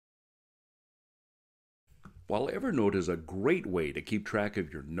While Evernote is a great way to keep track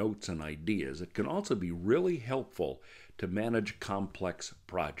of your notes and ideas, it can also be really helpful to manage complex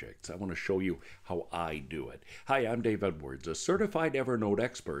projects. I want to show you how I do it. Hi, I'm Dave Edwards, a certified Evernote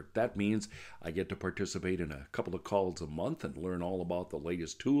expert. That means I get to participate in a couple of calls a month and learn all about the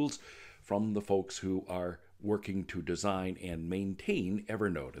latest tools from the folks who are working to design and maintain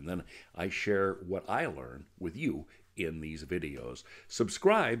Evernote. And then I share what I learn with you in these videos.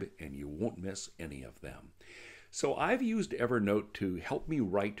 Subscribe and you won't miss any of them. So I've used Evernote to help me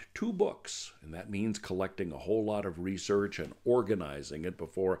write 2 books, and that means collecting a whole lot of research and organizing it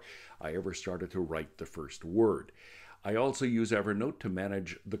before I ever started to write the first word. I also use Evernote to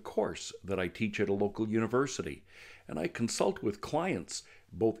manage the course that I teach at a local university, and I consult with clients,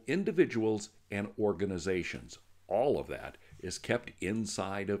 both individuals and organizations. All of that is kept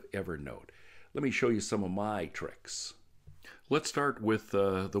inside of Evernote. Let me show you some of my tricks. Let's start with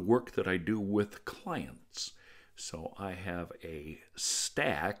the work that I do with clients. So I have a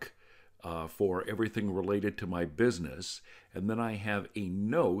stack for everything related to my business, and then I have a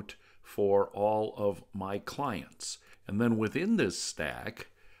note for all of my clients. And then within this stack,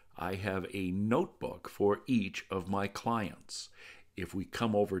 I have a notebook for each of my clients. If we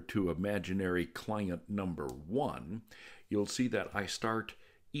come over to imaginary client number 1, you'll see that I start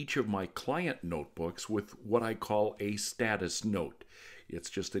each of my client notebooks with what I call a status note. It's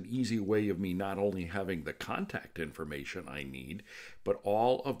just an easy way of me not only having the contact information I need, but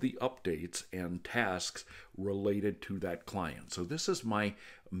all of the updates and tasks related to that client. So this is my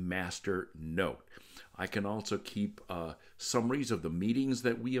master note. I can also keep summaries of the meetings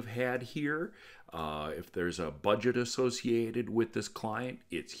that we have had here. If there's a budget associated with this client,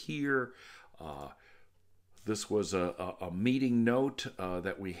 it's here. This was a meeting note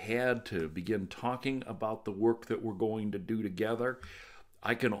that we had to begin talking about the work that we're going to do together.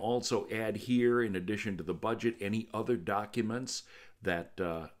 I can also add here, in addition to the budget, any other documents that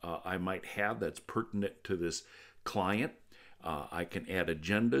I might have that's pertinent to this client. I can add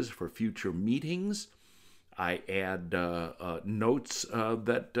agendas for future meetings. I add notes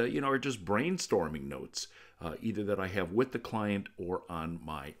that are just brainstorming notes, either that I have with the client or on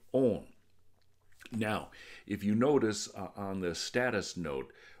my own. Now, if you notice on the status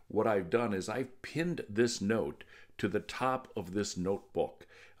note, what I've done is I've pinned this note to the top of this notebook.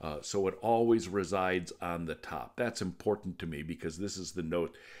 So it always resides on the top. That's important to me because this is the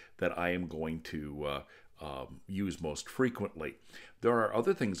note that I am going to use most frequently. There are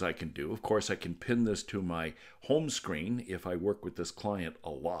other things I can do. Of course, I can pin this to my home screen if I work with this client a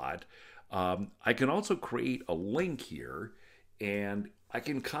lot. I can also create a link here, and I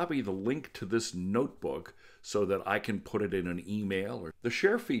can copy the link to this notebook so that I can put it in an email. The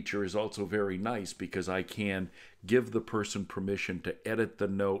share feature is also very nice because I can give the person permission to edit the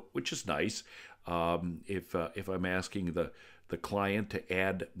note, which is nice if I'm asking the client to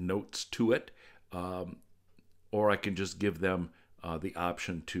add notes to it, or I can just give them the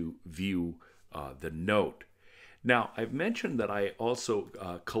option to view the note. Now, I've mentioned that I also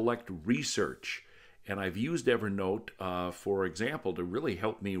collect research. And I've used Evernote, for example, to really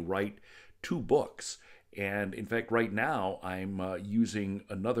help me write 2 books. And in fact, right now, I'm using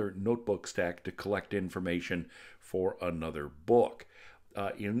another notebook stack to collect information for another book.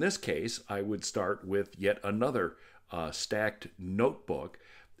 In this case, I would start with yet another stacked notebook.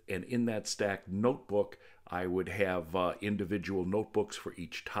 And in that stacked notebook, I would have individual notebooks for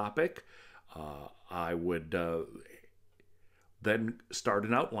each topic. I would then start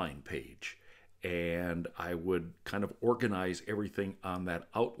an outline page. And I would kind of organize everything on that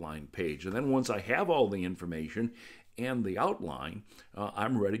outline page. And then once I have all the information and the outline,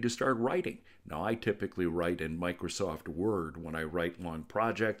 I'm ready to start writing. Now, I typically write in Microsoft Word when I write long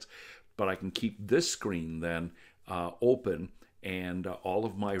projects, but I can keep this screen then open, and all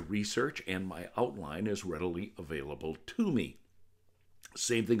of my research and my outline is readily available to me.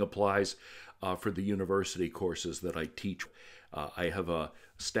 Same thing applies for the university courses that I teach. I have a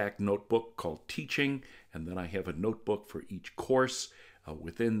stacked notebook called Teaching, and then I have a notebook for each course.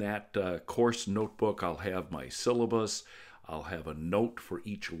 Within that course notebook, I'll have my syllabus. I'll have a note for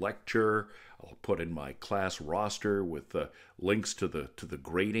each lecture. I'll put in my class roster with links to the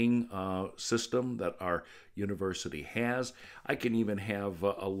grading system that our university has. I can even have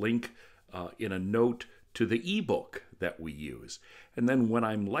a link in a note to the ebook that we use. And then when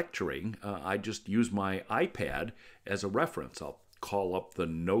I'm lecturing, I just use my iPad as a reference. I'll call up the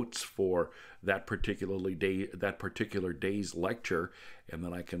notes for that particular day's lecture, and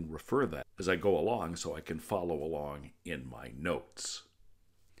then I can refer that as I go along so I can follow along in my notes.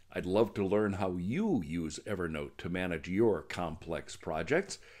 I'd love to learn how you use Evernote to manage your complex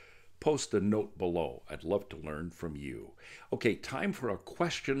projects. post a note below. I'd love to learn from you. Okay, time for a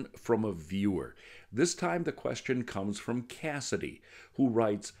question from a viewer. This time the question comes from Cassidy, who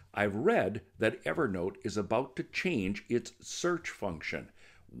writes, I've read that Evernote is about to change its search function.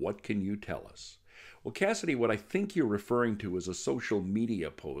 What can you tell us? Well, Cassidy, what I think you're referring to is a social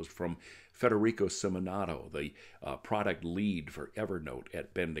media post from Federico Simonato, the product lead for Evernote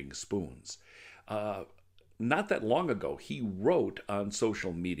at Bending Spoons. Not that long ago, he wrote on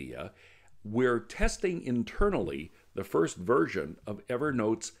social media, we're testing internally the first version of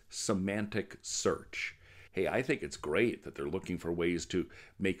Evernote's semantic search. Hey, I think it's great that they're looking for ways to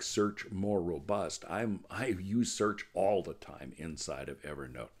make search more robust. I use search all the time inside of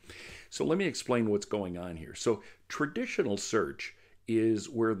Evernote. So let me explain what's going on here. So traditional search is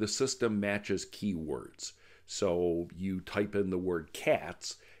where the system matches keywords. So you type in the word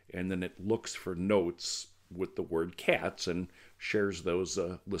cats, and then it looks for notes with the word cats and shares those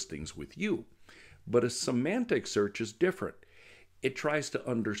listings with you. But a semantic search is different. It tries to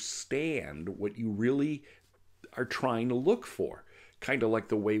understand what you really are trying to look for, kind of like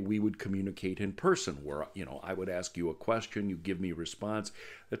the way we would communicate in person, where, I would ask you a question, you give me a response.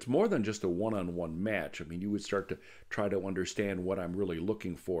 It's more than just a one-on-one match. I mean, you would start to try to understand what I'm really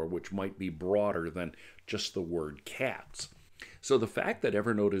looking for, which might be broader than just the word cats. So the fact that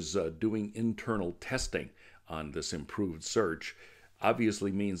Evernote is doing internal testing on this improved search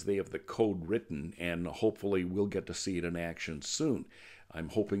obviously means they have the code written, and hopefully we'll get to see it in action soon. I'm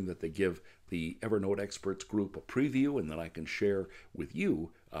hoping that they give the Evernote Experts group a preview and that I can share with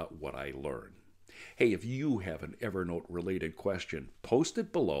you what I learn. Hey, if you have an Evernote related question, post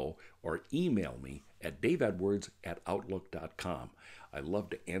it below or email me at daveedwards@outlook.com. I love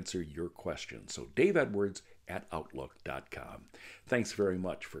to answer your questions. So daveedwards@outlook.com. Thanks very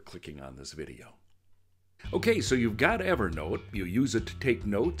much for clicking on this video. Okay, so you've got Evernote. You use it to take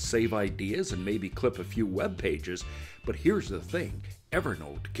notes, save ideas, and maybe clip a few web pages. But here's the thing,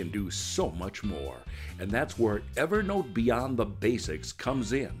 Evernote can do so much more. And that's where Evernote Beyond the Basics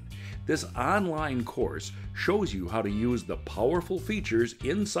comes in. This online course shows you how to use the powerful features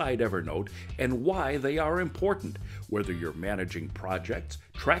inside Evernote and why they are important, whether you're managing projects,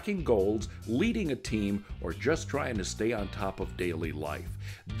 tracking goals, leading a team, or just trying to stay on top of daily life.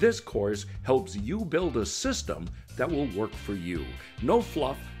 This course helps you build a system that will work for you. No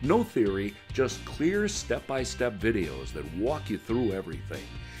fluff, no theory, just clear step-by-step videos that walk you through everything.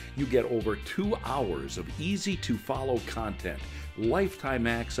 You get over 2 hours of easy-to-follow content, lifetime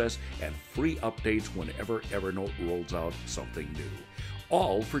access, and free updates whenever Evernote rolls out something new.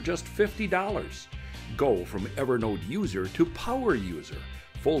 All for just $50. Go from Evernote user to power user.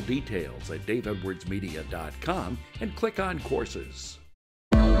 Full details at daveedwardsmedia.com and click on courses.